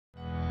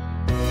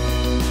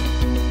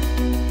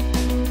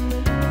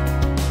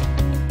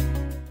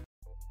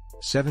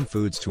7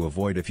 Foods to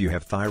avoid if you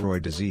have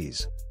thyroid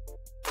disease.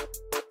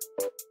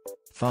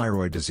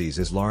 Thyroid disease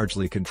is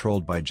largely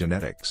controlled by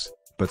genetics,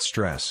 but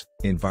stress,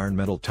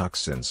 environmental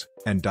toxins,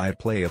 and diet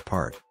play a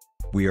part.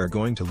 We are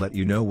going to let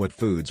you know what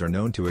foods are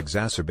known to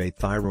exacerbate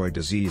thyroid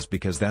disease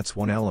because that's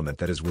one element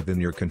that is within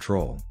your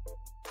control.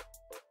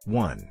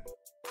 1.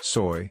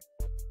 Soy.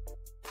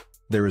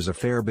 There is a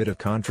fair bit of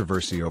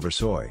controversy over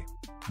soy.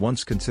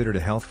 Once considered a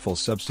healthful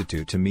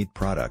substitute to meat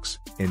products,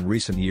 in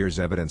recent years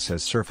evidence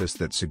has surfaced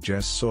that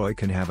suggests soy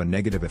can have a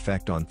negative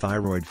effect on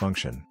thyroid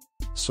function.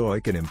 Soy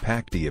can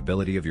impact the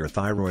ability of your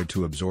thyroid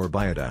to absorb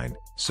iodine,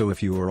 so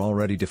if you are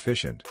already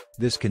deficient,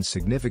 this can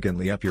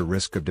significantly up your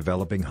risk of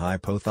developing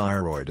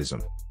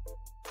hypothyroidism.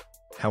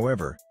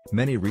 However,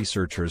 many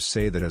researchers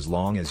say that as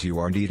long as you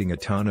aren't eating a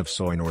ton of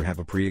soy nor have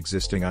a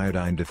pre-existing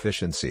iodine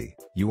deficiency,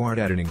 you aren't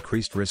at an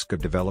increased risk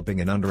of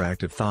developing an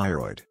underactive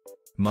thyroid.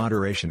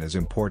 Moderation is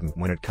important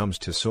when it comes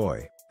to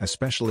soy,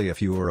 especially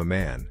if you are a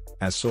man,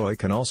 as soy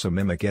can also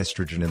mimic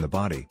estrogen in the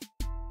body.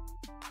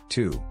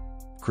 2.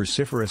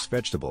 Cruciferous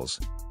vegetables.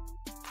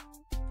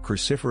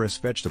 Cruciferous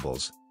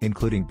vegetables,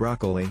 including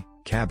broccoli,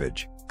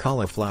 cabbage,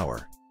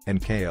 cauliflower,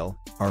 and kale,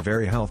 are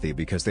very healthy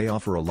because they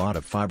offer a lot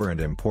of fiber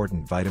and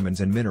important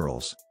vitamins and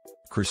minerals.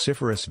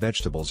 Cruciferous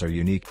vegetables are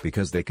unique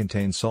because they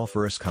contain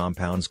sulfurous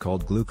compounds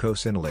called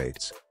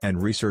glucosinolates,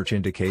 and research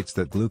indicates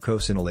that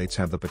glucosinolates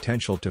have the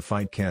potential to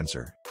fight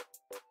cancer.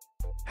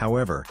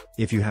 However,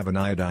 if you have an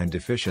iodine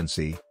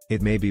deficiency,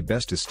 it may be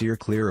best to steer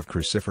clear of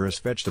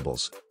cruciferous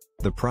vegetables.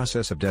 The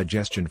process of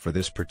digestion for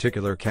this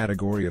particular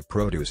category of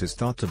produce is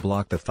thought to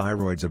block the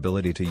thyroid's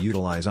ability to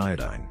utilize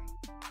iodine.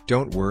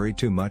 Don't worry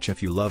too much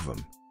if you love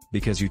them,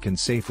 because you can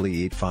safely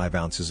eat 5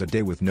 ounces a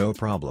day with no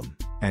problem,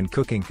 and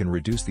cooking can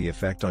reduce the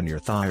effect on your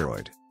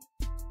thyroid.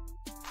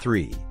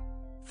 3.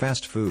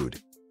 Fast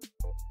food.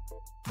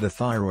 The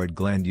thyroid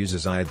gland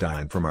uses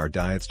iodine from our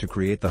diets to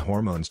create the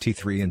hormones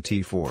T3 and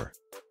T4.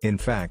 In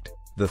fact,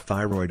 the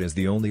thyroid is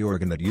the only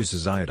organ that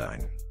uses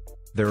iodine.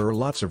 There are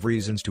lots of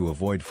reasons to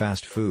avoid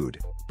fast food,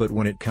 but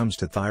when it comes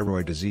to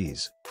thyroid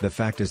disease, the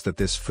fact is that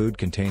this food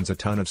contains a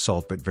ton of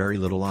salt but very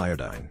little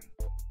iodine.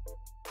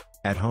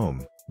 At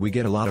home, we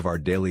get a lot of our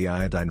daily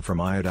iodine from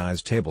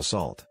iodized table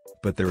salt,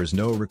 but there is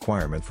no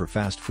requirement for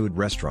fast food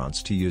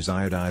restaurants to use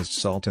iodized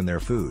salt in their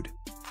food.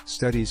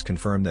 Studies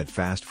confirm that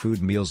fast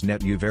food meals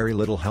net you very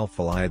little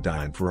healthful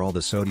iodine for all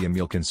the sodium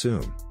you'll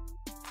consume.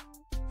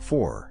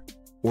 4.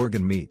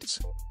 Organ meats.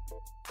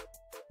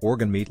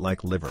 Organ meat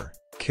like liver,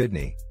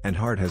 kidney, and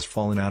heart has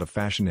fallen out of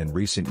fashion in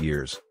recent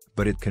years,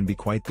 but it can be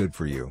quite good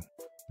for you.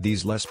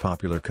 These less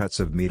popular cuts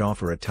of meat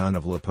offer a ton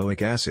of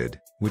lipoic acid,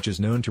 which is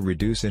known to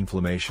reduce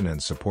inflammation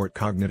and support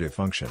cognitive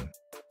function.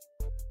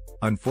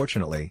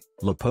 Unfortunately,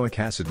 lipoic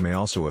acid may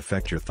also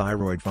affect your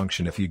thyroid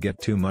function if you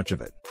get too much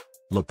of it.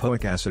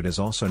 Lipoic acid is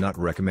also not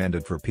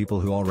recommended for people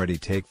who already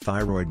take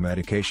thyroid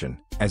medication,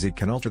 as it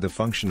can alter the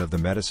function of the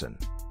medicine.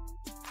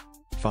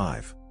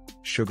 5.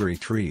 Sugary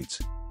treats.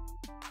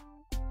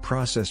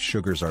 Processed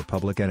sugars are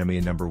public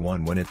enemy number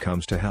 1 when it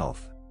comes to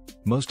health.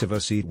 Most of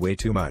us eat way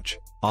too much,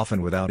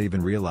 often without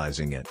even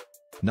realizing it.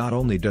 Not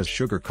only does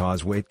sugar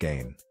cause weight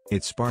gain,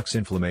 it sparks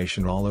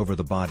inflammation all over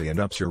the body and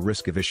ups your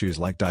risk of issues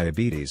like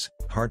diabetes,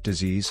 heart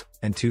disease,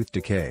 and tooth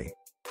decay.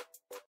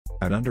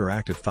 An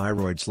underactive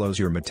thyroid slows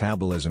your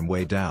metabolism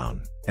way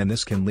down, and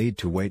this can lead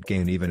to weight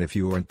gain even if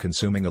you aren't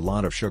consuming a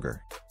lot of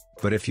sugar.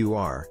 But if you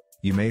are,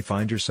 you may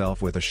find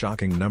yourself with a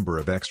shocking number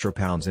of extra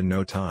pounds in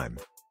no time.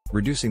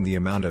 Reducing the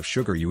amount of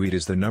sugar you eat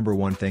is the number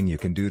 1 thing you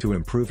can do to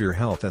improve your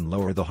health and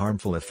lower the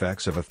harmful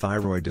effects of a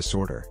thyroid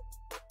disorder.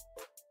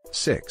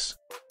 6.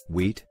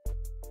 Wheat.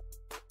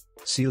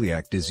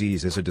 Celiac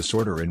disease is a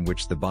disorder in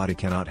which the body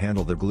cannot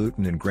handle the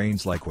gluten in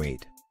grains like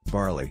wheat,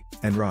 barley,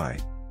 and rye.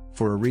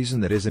 For a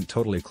reason that isn't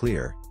totally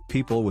clear,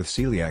 people with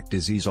celiac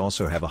disease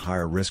also have a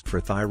higher risk for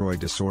thyroid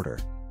disorder.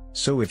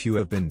 So if you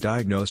have been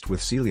diagnosed with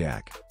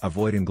celiac,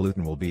 avoiding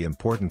gluten will be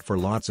important for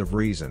lots of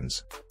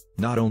reasons.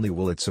 Not only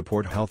will it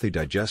support healthy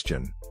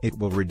digestion, it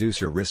will reduce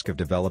your risk of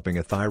developing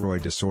a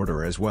thyroid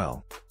disorder as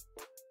well.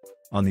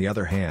 On the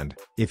other hand,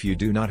 if you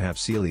do not have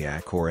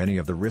celiac or any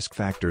of the risk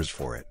factors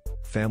for it,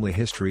 family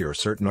history or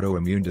certain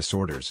autoimmune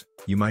disorders,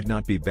 you might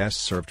not be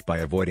best served by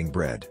avoiding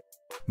bread.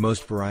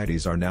 Most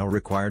varieties are now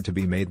required to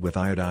be made with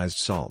iodized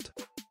salt.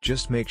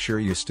 Just make sure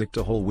you stick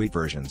to whole wheat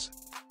versions.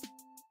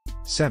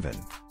 7.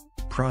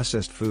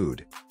 Processed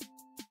food.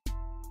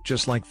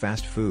 Just like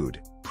fast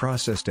food,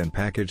 processed and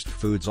packaged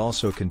foods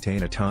also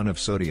contain a ton of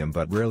sodium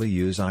but rarely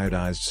use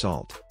iodized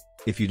salt.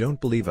 If you don't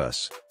believe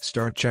us,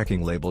 start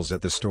checking labels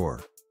at the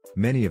store.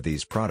 Many of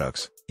these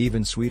products,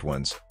 even sweet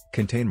ones,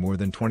 contain more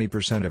than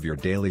 20% of your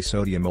daily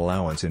sodium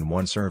allowance in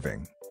one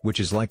serving, which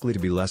is likely to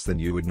be less than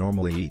you would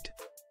normally eat.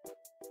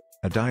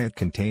 A diet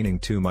containing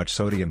too much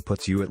sodium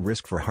puts you at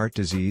risk for heart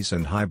disease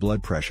and high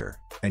blood pressure,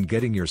 and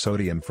getting your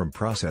sodium from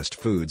processed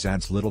foods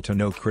adds little to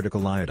no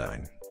critical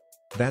iodine.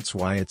 That's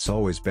why it's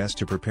always best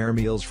to prepare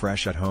meals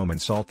fresh at home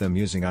and salt them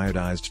using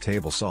iodized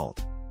table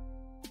salt.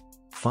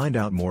 Find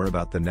out more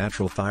about the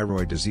natural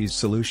thyroid disease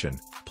solution,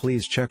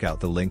 please check out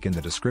the link in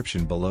the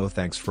description below.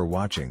 Thanks for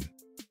watching.